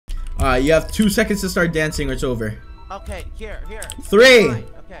You have 2 seconds to start dancing or it's over. Okay, here. 3. Fine.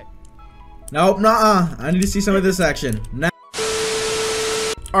 Okay. Nope, nuh-uh. I need to see some of this action. Now.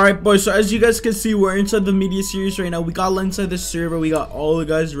 Alright, boys, so as you guys can see, we're inside the media series right now. We got inside the server. We got all the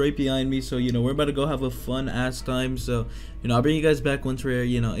guys right behind me. So, you know, we're about to go have a fun-ass time. So, you know, I'll bring you guys back once we're,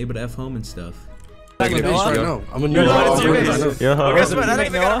 you know, able to F home and stuff. I'm a new I don't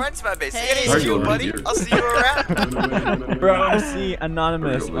even rent to my base. Hey, you, buddy. I'll see you around. Bro, I see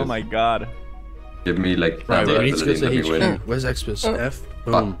anonymous. Oh my god. Give me like. Where's Xmas? F.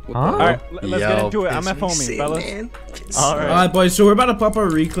 Boom. Alright, let's get into it. I'm F homie, fellas. Alright, boys, so we're about to pop our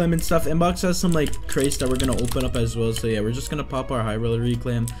reclaim and stuff. Inbox has some like crates that we're gonna open up as well. So yeah, we're just gonna pop our high roller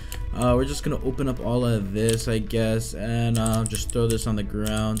reclaim. We're just gonna open up all of this, I guess, and just throw this on the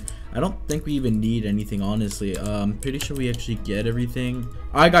ground. I don't think we even need anything, honestly. I'm pretty sure we actually get everything.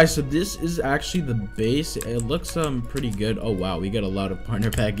 Alright, guys, so this is actually the base. It looks pretty good. Oh wow, we got a lot of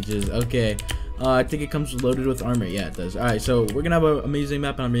partner packages. Okay. I think it comes loaded with armor. Yeah, it does. Alright, so we're gonna have an amazing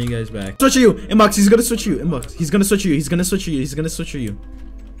map and I'm bringing you guys back. Switch you! Inbox, he's gonna switch you. Inbox, he's gonna switch you. He's gonna switch you. He's gonna switch you.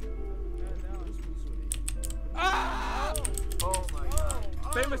 Ah! Oh my god.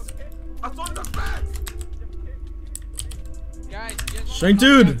 Famous. I saw the facts! Guys, Strength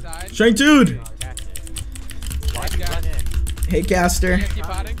dude! Strength dude! Hey, caster.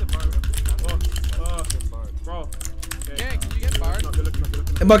 Bro. Okay, can you get barred?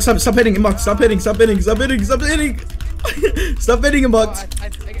 Inbox, stop hitting, Inbox, stop hitting. Stop hitting, Inbox.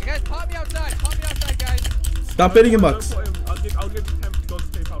 Guys, pop me outside, guys. Stop hitting, Inbox. I'll give you $10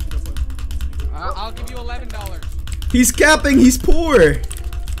 PayPal for the I'll give you $11. He's capping, he's poor.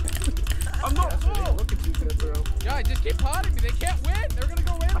 I'm not full. Look at you, bro. Guys, just keep potting me. They can't win. They're gonna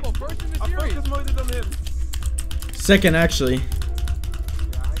go Rambo first in the series. I focus moded on him. Second, actually.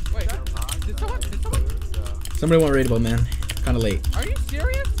 Wait, did someone? Somebody want raidable, man. Kind of late. Are you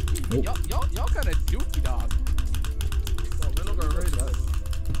serious? Nope. Y'all kind of dookie dog. We're not gonna raid us.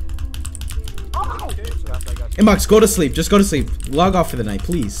 Inbox, go to sleep. Just go to sleep. Log off for the night,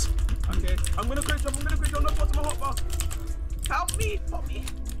 please. Okay, I'm gonna quit jump. No, bottom of hotbar. Help me, help me.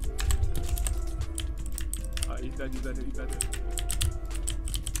 Alright, he's dead.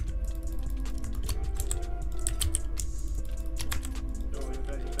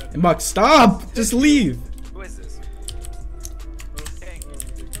 Inbox, stop! Just leave. Who is this? Okay.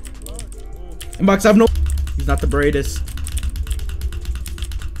 Inbox, I have no. He's not the brightest.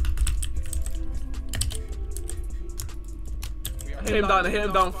 I hit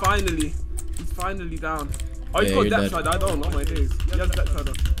him down, finally. He's finally down. Oh, he's got depth shot. I don't know my days. He has depth shot.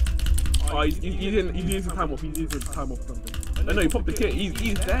 Oh, he needs some time off. Something. I know, he popped the kit. He's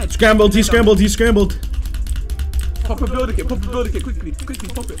dead. He scrambled. Pop a builder kit, quickly,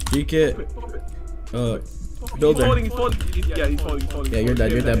 pop it. G-kit. Builder. He's falling. Yeah, he's falling. Yeah, you're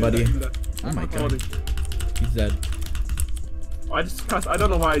dead, buddy. Oh my god. He's dead. I don't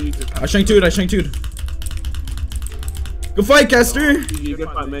know why I used it. I shanked dude. Good fight, caster. GG, good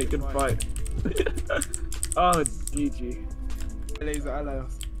fight, mate. Good fight. Oh, GG.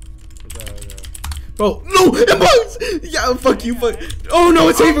 Bro, no! Inbox! Yeah, fuck you, fuck. Oh no,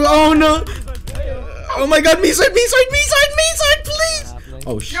 it's HateFoo. Oh no! Oh my god, MeeZoid, please!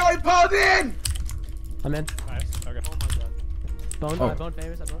 Oh shit. Yo, he pulled in! I'm in. Nice. Okay. Oh my god. Bone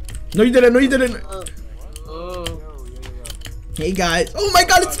favors, No, you didn't. Hey guys. Oh my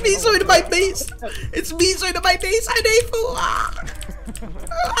god, it's MeeZoid in my base. I HateFoo.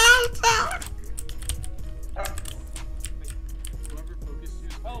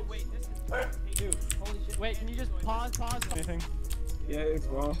 Oh wait, this is dude. Holy shit. Wait, can you just pause? Anything? Yeah, it's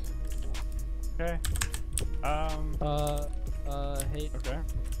wrong. Okay. Hate. Okay.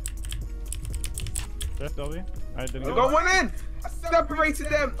 Just W. I didn't I get got one in! I separated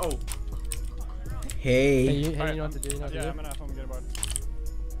them! Oh. Hey. You know what to do. Yeah, I'm gonna have fun get about it.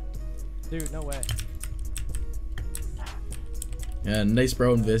 Dude, no way. Yeah, nice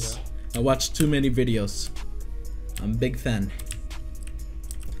bro in this. I watched too many videos. I'm a big fan.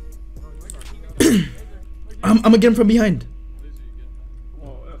 I'm gonna get him from behind.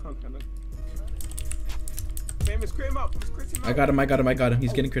 Famous, crit him up. I got him.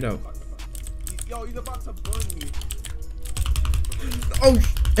 He's getting crit out. Yo, he's about to burn me. Oh,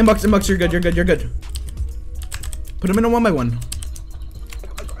 inbox, you're good. Put him in a 1x1.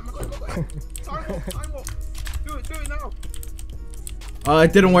 Time off. Do it now.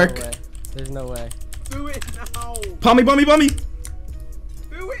 It didn't work. There's no way. Do it now. Bomb me. Do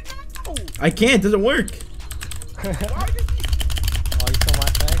it now. I can't, it doesn't work. Why did he? Oh, you still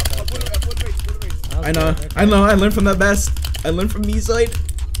want that? I know, I learned from the best. I learned from MeeZoid.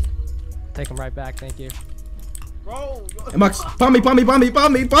 Take him right back, thank you. Bro, Inbox, palm me, inbox,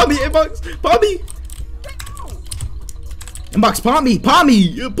 palm me. Inbox, palm me.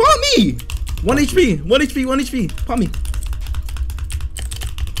 1 HP, palm me.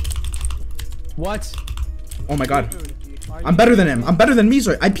 What? Oh my god. I'm better than him. I'm better than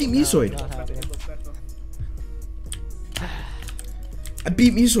MeeZoid. I beat MeeZoid. I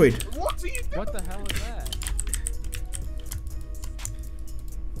beat MeeZoid. What are you doing? What the hell is that?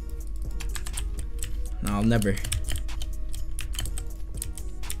 No, I'll never.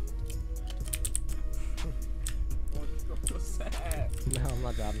 No, I'm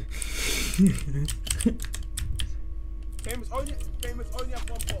not dropping. Famous only have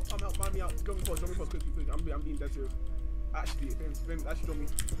one pot. Come help, mind me out. Drop me pot, quick. I'm being dead serious. Actually, famous, actually drop me.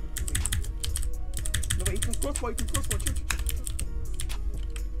 No, but you can crossbar, chill.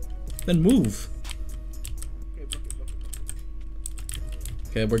 Then move. Okay, block it.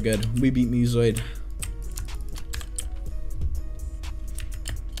 Okay, we're good. We beat MeeZoid.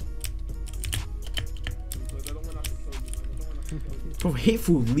 Bro,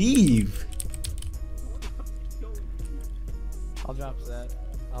 HateFoo, leave. I'll drop that.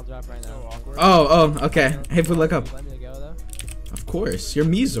 I'll drop right now. Oh, okay. HateFoo, look up. Let me go though. Of course, you're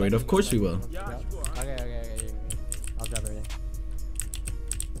MeeZoid. Of course we will. Yeah, sure. Okay. I'll drop everything.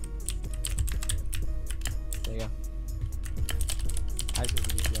 There you go. I just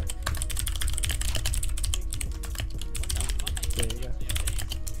need to use There you go.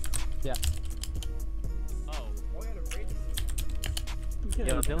 Yeah.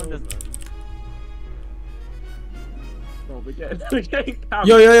 Yo, Dylan does.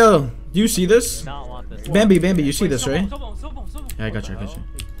 Yo. Do you see this? Not want this. Bambi, you see this, right? Yeah, I got you. Pause?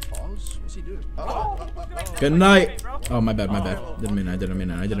 What's he doing? Good night. Oh, my bad. Didn't mean it.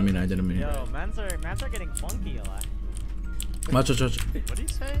 Yo, mans are getting funky a lot. Watch. What do you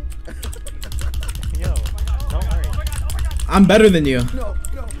say? Yo, don't worry. I'm better than you. No.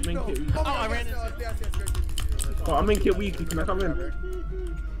 Oh, I ran into. Oh, I'm in kit weak. Can I come in?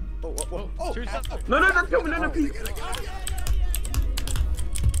 Oh. No, kill me, no, please.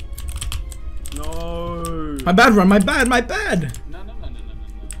 No. My bad, Ron. My bad. No.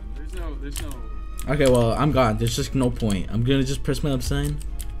 There's no. Okay, well, I'm gone. There's just no point. I'm gonna just press my up sign,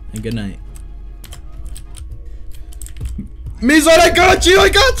 and good night. MeeZoid, I got you!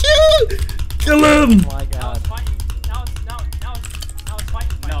 Kill him! Oh my god. Now it's fighting.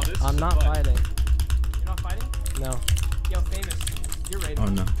 No, this I'm is not fun. fighting. You're not fighting? No. Yo, famous. You're ready. Oh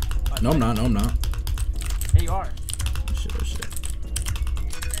no. No, I'm not. Hey, you are. Oh shit.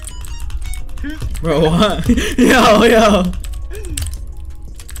 Bro, what? Yo. Yo,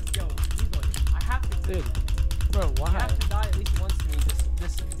 MeeZoid, I have to. Dude. Bro, You why? have to die at least once to me.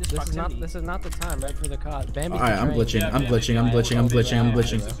 This proximity. This is not the time, right, for the COD. Bambi. Alright, I'm glitching. Yeah, I'm glitching.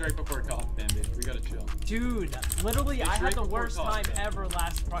 This is right before call, Bambi. We gotta chill. Dude, literally, I had right the before worst call, time man. ever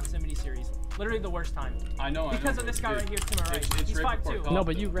last proximity series. Literally the worst time. I know. Because of this guy right here to my right. It's He's right before 5'2". call. No,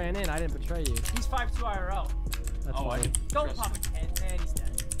 but you ran in. I didn't betray you. He's 5'2" IRL. That's Oh, funny. Don't pop it, and he's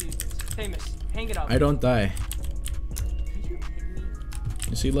dead. Dude, famous. Hang it up. I don't die. Are you kidding me?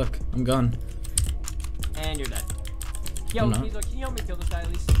 You see, look, I'm gone. And you're dead. Yo, I'm not. MeeZoid, can you help me kill this guy at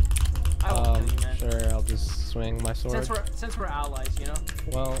least? I won't kill you, man. Sure, I'll just swing my sword. Since we're allies, you know?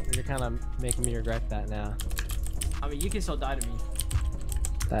 Well, you're kind of making me regret that now. I mean, you can still die to me.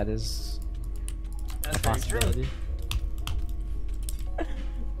 That is That's a very true. possibility.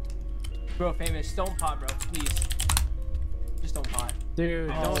 Bro, famous, don't pop, bro, please. Just don't pop. Dude,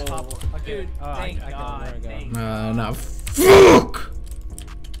 don't pop. Okay. Dude, Oh, thank I God. can, there we go. Thank No. Fuck!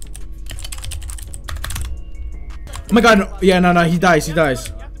 Oh my god, no. Yeah, no, he dies. No,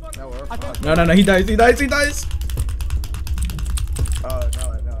 we're fine. No, he dies. Oh,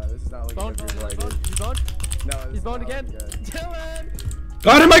 no, this is not looking Bone, good for bone, you, bone. dude. He's boned? No, this He's is boned not again? looking good. Dylan!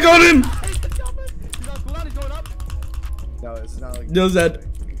 Got him, I got him! He's on cooldown, he's going up. No, this is not looking Dill's good. dead.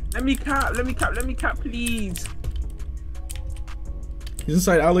 Let me cap, please. He's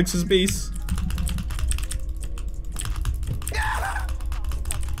inside Alex's base.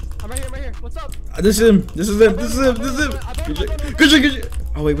 I'm right here. What's up? This is him. This is him. Good shit.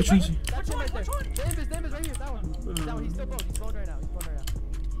 Oh wait, which one is he? That's him right there. Damn is right here. That one. He's still boned. He's boned right now.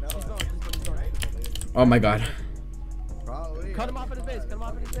 No, He's boned. Oh my god. Probably. Cut him off in his base. Getting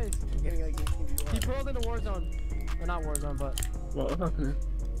like 18v1. He pulled into war zone. Or not war zone, but. What's happening?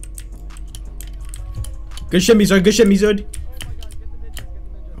 Good shit, MeeZoid. Oh my god, get the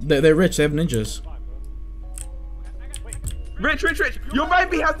ninjas. They're rich. They have ninjas. Rich. Your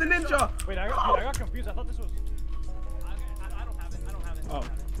baby has the ninja. Wait, I got confused. I thought this was. I don't have it. Oh.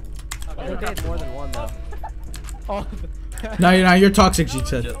 I think they had more than one though. Oh. No, you're not. You're toxic, she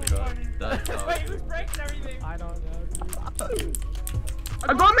said. Wait, who's breaking everything? I don't know.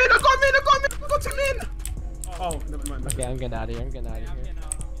 I got him in. I got him in. Oh, never mind. Okay, I'm getting out of here.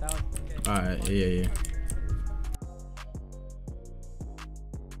 Alright, yeah.